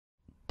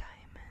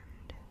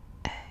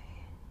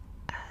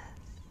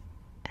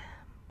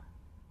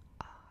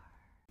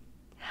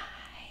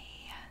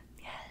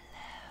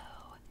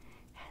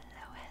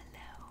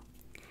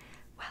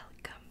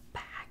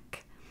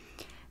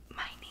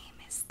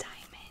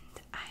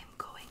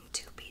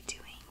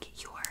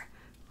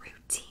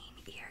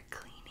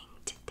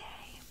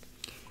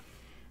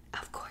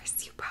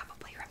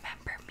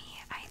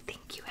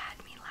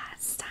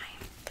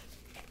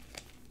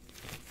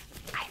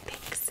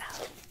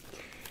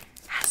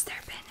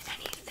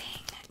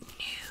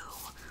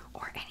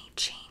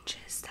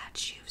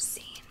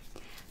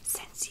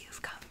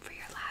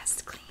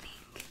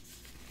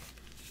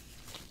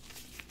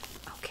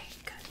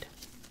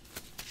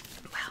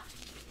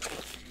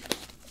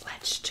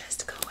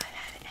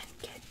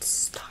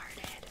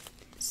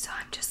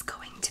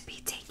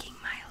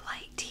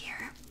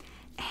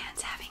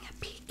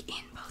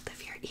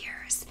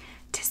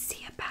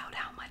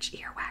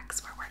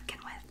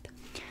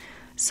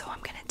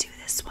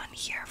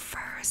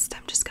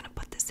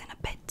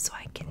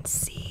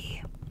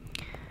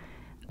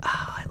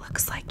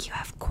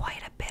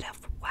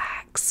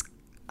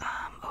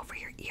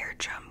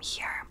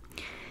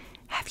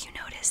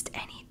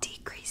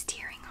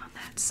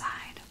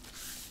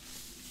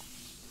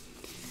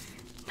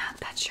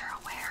that you're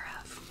aware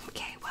of.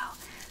 Okay, well,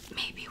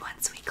 maybe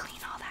once we clean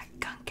all that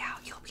gunk out,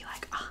 you'll be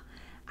like, oh,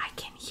 I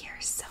can hear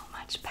so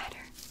much better.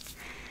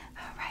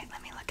 Alright,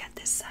 let me look at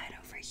this side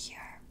over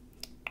here.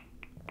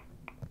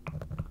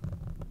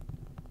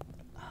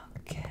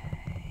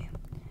 Okay,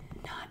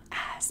 not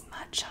as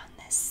much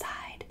on this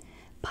side,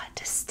 but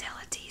still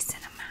a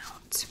decent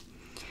amount.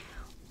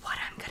 What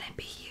I'm going to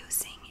be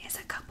using is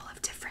a couple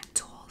of different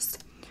tools.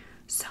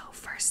 So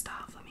first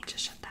off, let me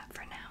just shut that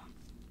for now.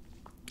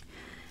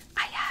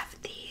 I have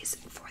these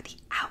for the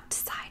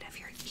outside of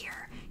your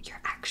ear.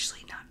 You're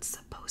actually not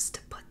supposed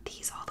to put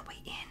these all the way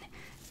in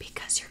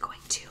because you're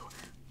going to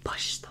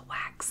push the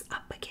wax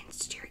up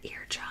against your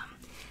eardrum.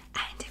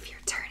 And if you're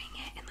turning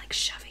it and like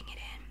shoving it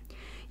in,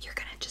 you're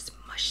gonna just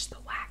mush the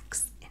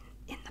wax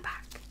in the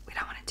back. We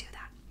don't want to do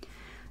that.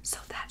 So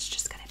that's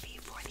just gonna be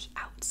for the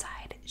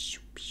outside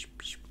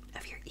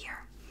of your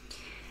ear.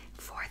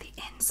 For the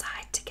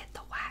inside, to get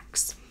the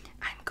wax,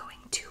 I'm going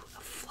to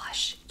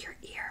flush your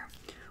ear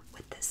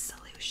with this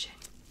solution.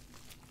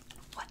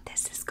 What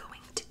this is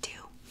going to do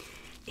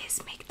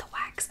is make the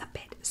wax a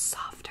bit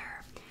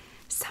softer.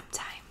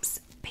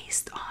 Sometimes,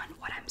 based on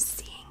what I'm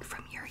seeing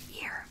from your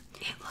ear,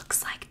 it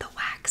looks like the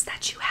wax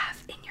that you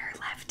have in your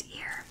left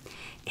ear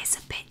is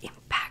a bit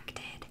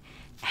impacted.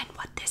 And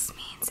what this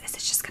means is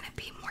it's just going to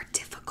be more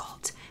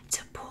difficult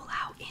to pull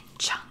out in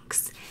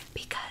chunks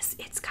because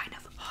it's kind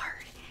of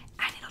hard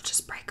and it'll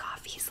just break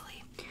off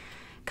easily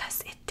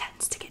because it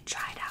tends to get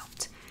dried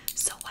out.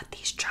 So what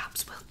these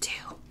drops will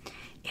do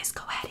is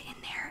go ahead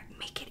in there,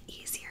 make it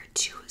easier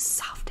to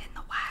soften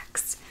the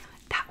wax.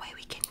 That way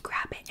we can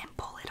grab it and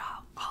pull it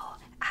all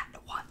at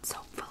once,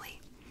 hopefully.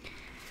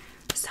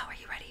 So are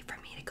you ready for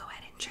me to go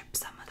ahead and drip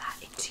some of that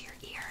into your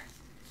ear?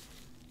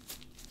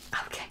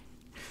 Okay.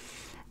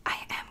 I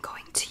am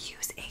going to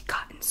use a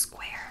cotton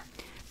square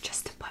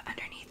just to put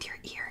underneath your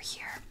ear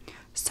here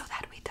so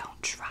that we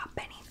don't drop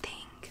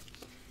anything.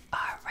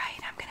 Alright,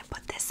 I'm going to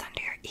put this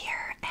under your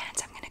ear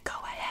and I'm going to go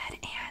ahead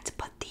and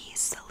put the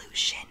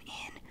solution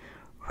in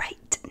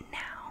right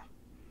now.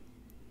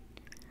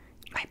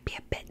 Might be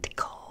a bit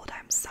cold,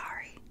 I'm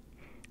sorry.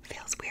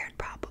 Feels weird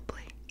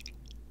probably.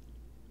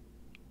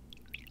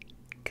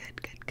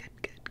 Good, good,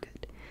 good, good,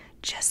 good.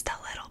 Just a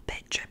little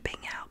bit dripping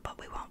out, but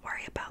we won't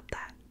worry about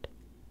that.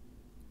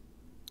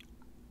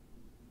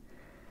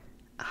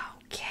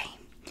 Okay,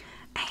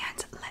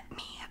 and let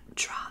me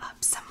draw up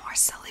some more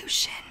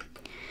solution,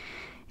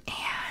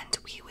 and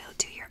we will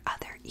do your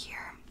other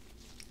ear.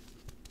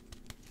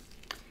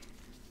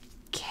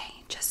 Okay,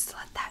 just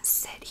let that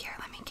sit here.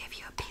 Let me give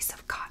you a piece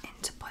of cotton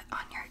to put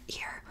on your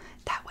ear.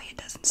 That way it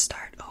doesn't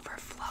start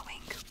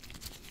overflowing.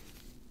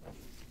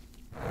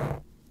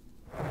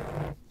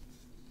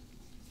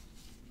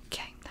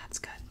 Okay, that's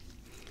good.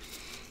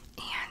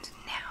 And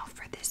now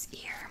for this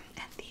ear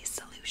and the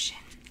solution.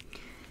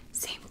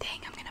 Same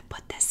thing, I'm going to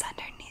put this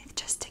underneath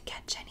just to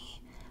catch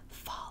any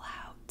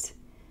fallout.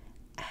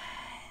 And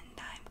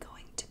I'm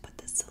going to put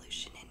the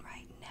solution in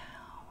right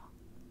now.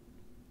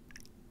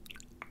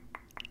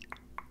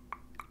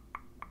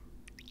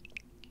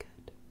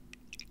 Good.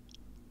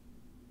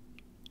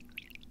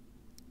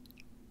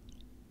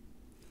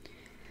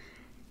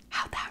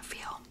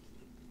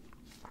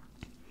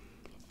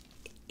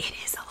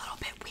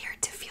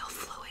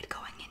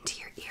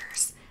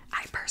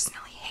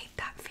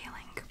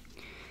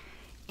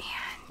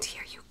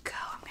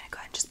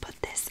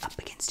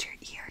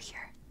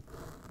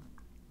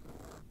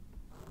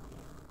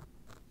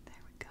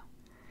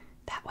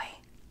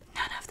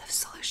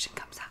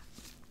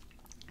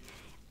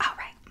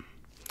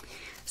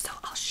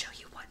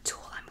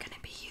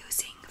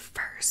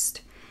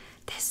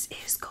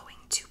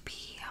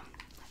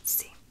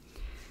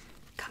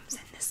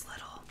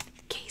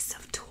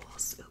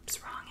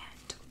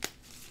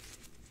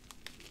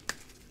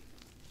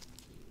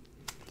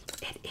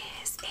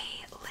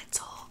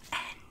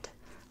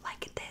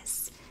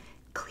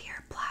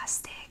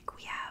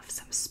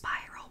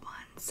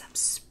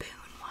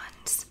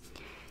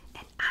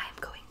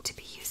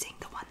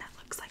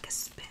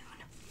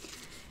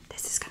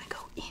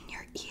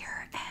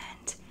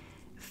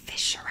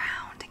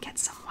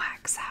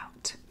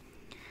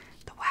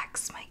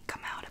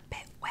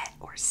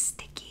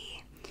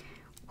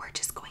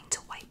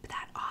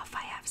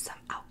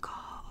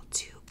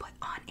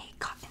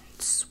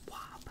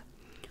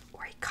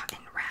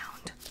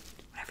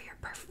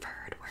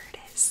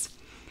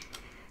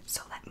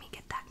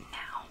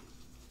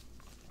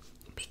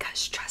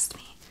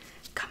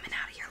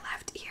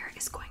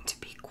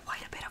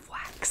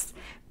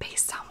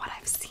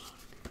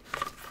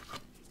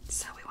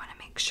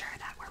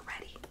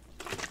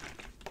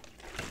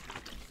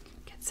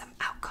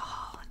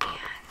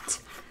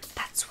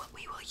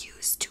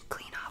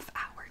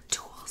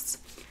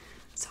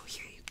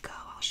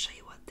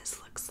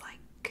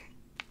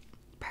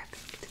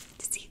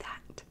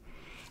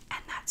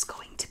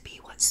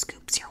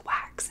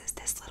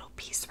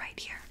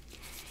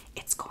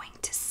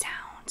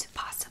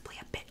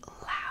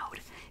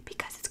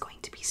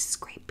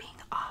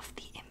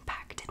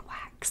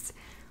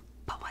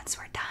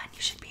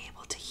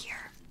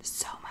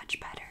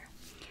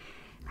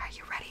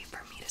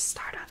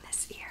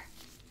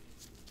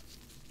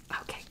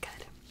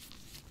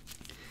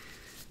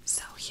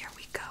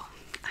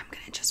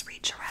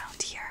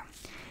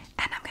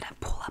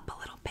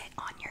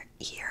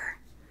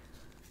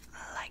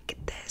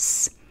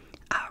 Yes.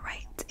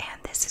 Alright,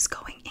 and this is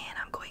going in.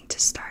 I'm going to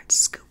start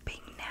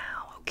scooping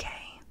now,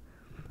 okay?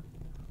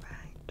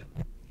 Right.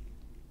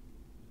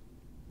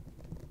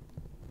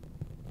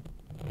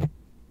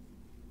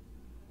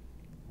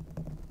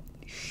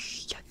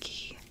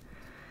 Yucky.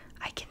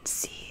 I can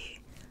see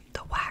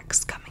the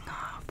wax coming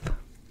off.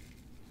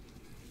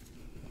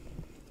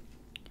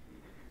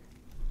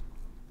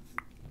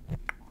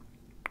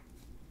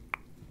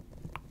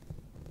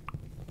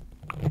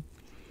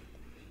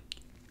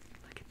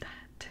 Look at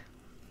that.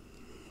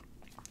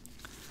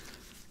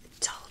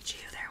 Told you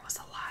there was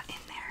a lot in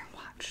there.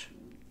 Watch.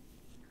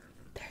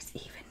 There's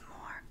even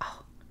more.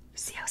 Oh,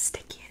 see how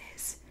sticky it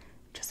is?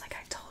 Just like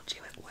I told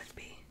you it would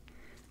be.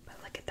 But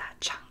look at that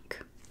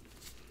chunk.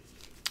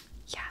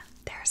 Yeah,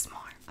 there's more.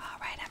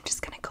 Alright, I'm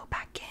just gonna go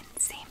back in.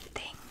 Same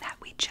thing that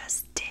we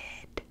just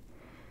did.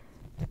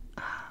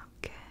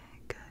 Okay,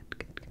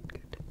 good.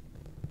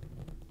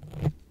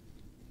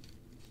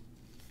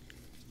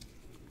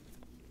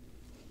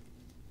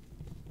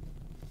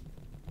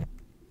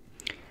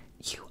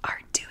 You are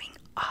doing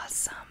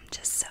awesome,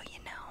 just so you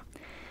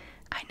know.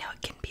 I know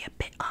it can be a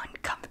bit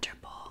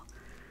uncomfortable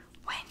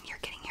when you're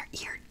getting your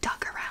ear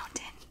dug around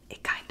in.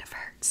 It kind of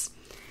hurts.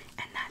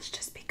 And that's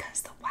just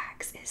because the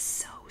wax is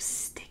so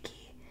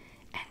sticky,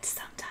 and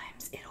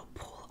sometimes it'll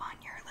pull on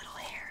your little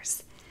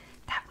hairs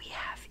that we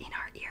have in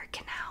our ear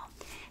canal,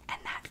 and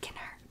that can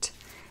hurt.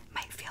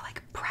 Might feel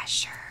like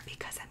pressure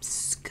because I'm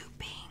scooping.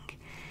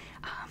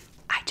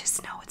 I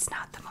just know it's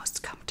not the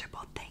most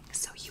comfortable thing,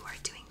 so you are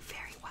doing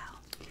very well.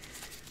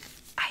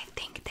 I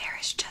think there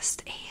is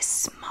just a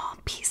small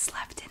piece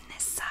left in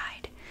this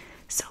side,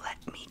 so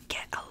let me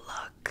get a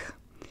look.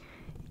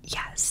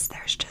 Yes,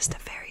 there's just a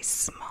very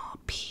small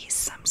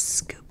piece. I'm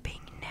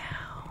scooping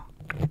now.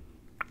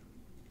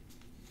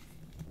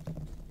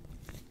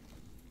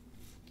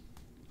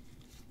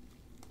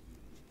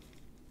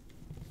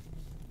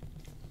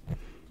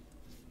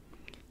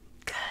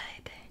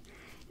 Good.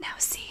 Now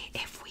see,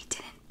 if we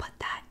didn't put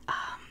that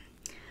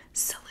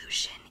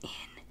solution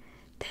in,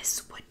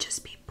 this would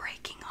just be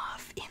breaking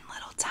off in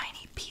little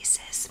tiny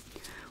pieces,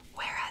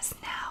 whereas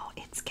now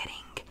it's getting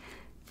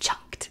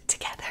chunked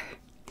together.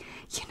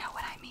 You know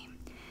what I mean?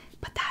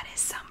 But that is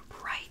some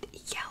bright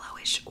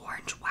yellowish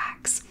orange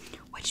wax,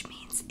 which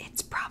means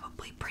it's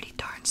probably pretty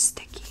darn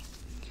sticky.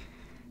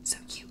 So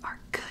you are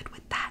good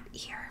with that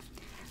ear.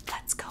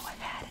 Let's go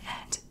ahead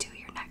and do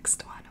your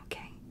next one,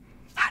 okay?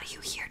 How do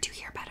you hear? Do you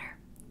hear better?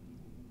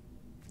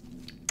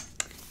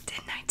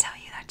 Didn't I tell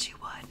you that you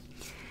would?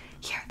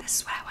 Here, this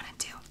is what I want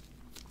to do.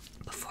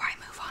 Before I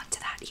move on to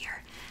that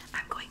ear,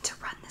 I'm going to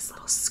run this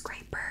little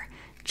scraper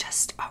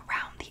just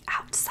around the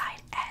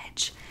outside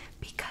edge,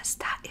 because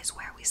that is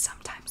where we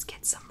sometimes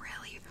get some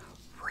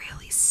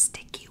really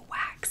sticky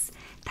wax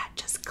that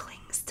just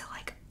clings to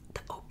like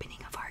the opening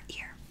of our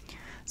ear.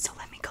 So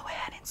let me go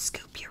ahead and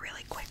scoop you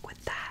really quick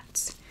with that.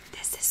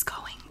 This is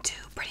going to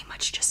pretty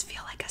much just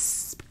feel like a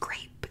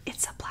scrape.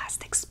 It's a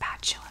plastic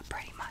spatula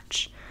pretty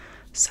much.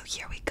 So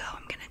here we go.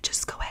 I'm gonna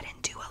just go ahead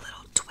and do a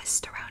little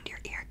twist around your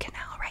ear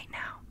canal right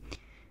now.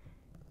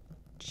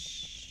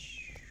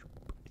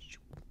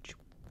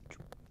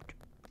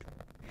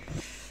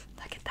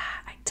 Look at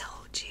that. I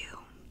told you.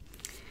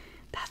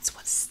 That's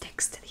what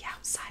sticks to the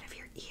outside of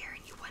your ear,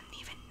 and you wouldn't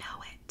even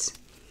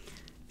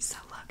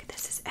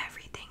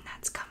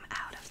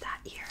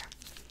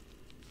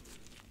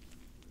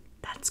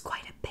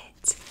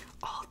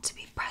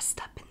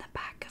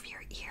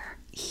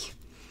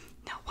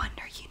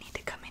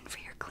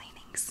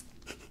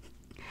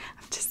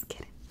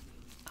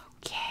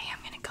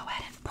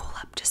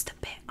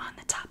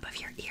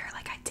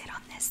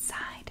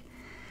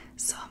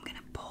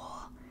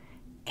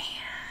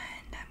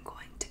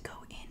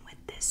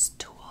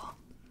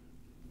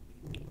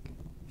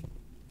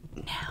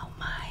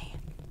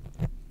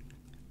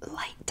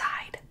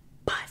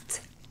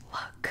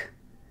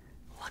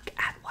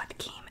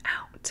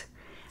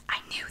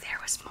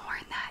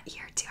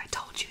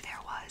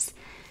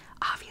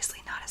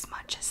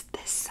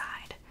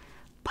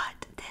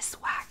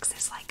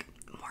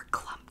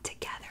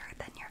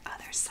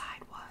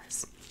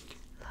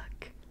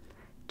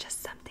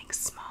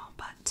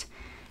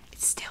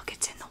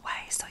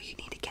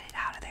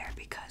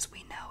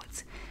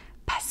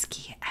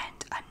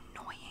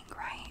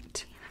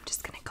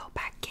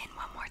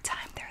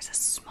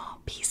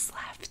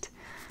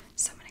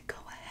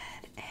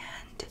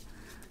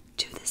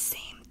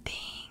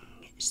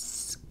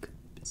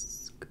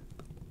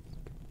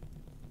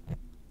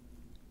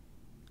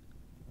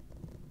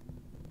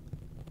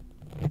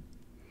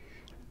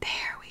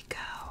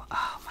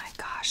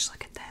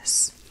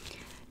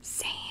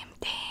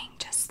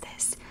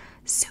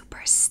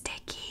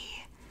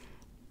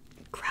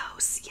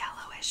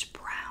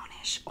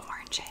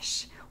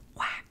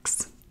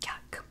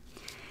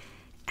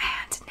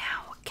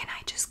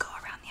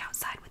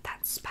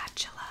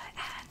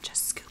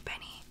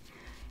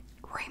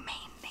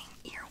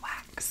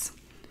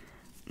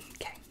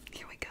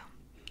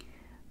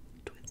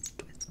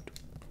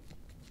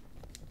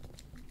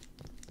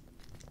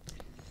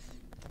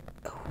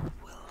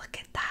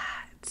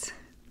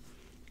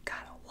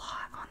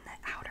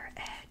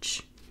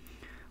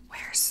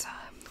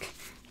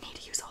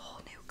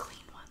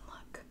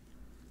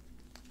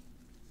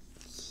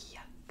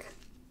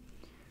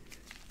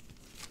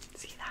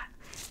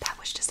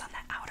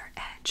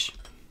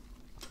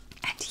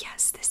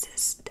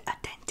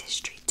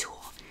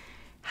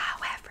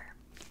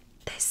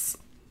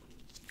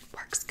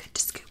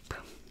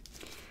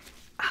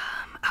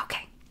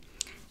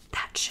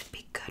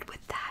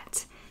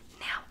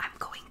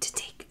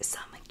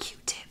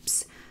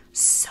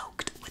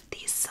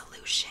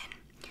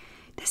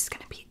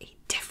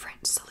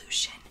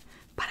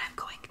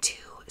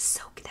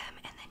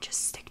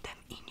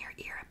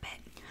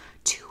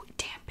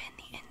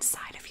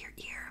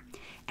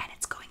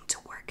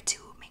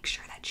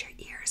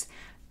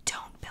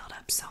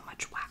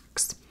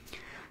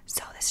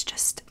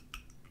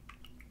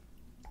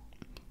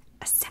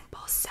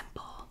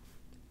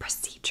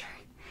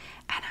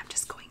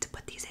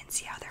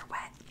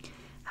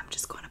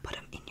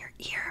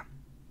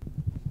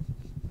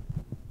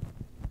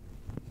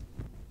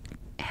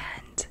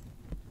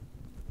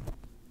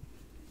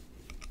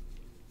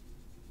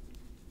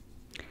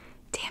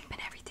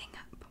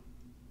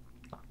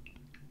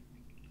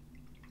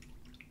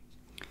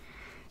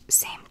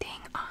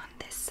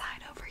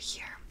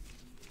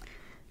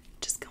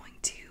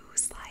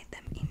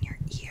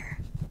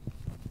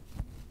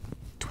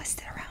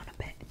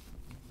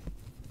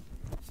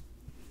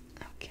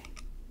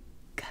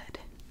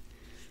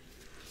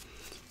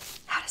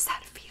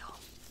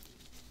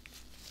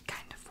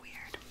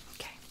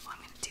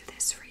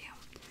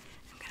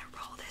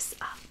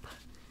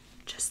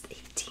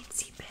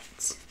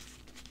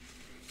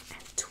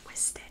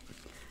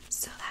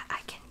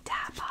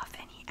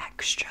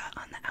extra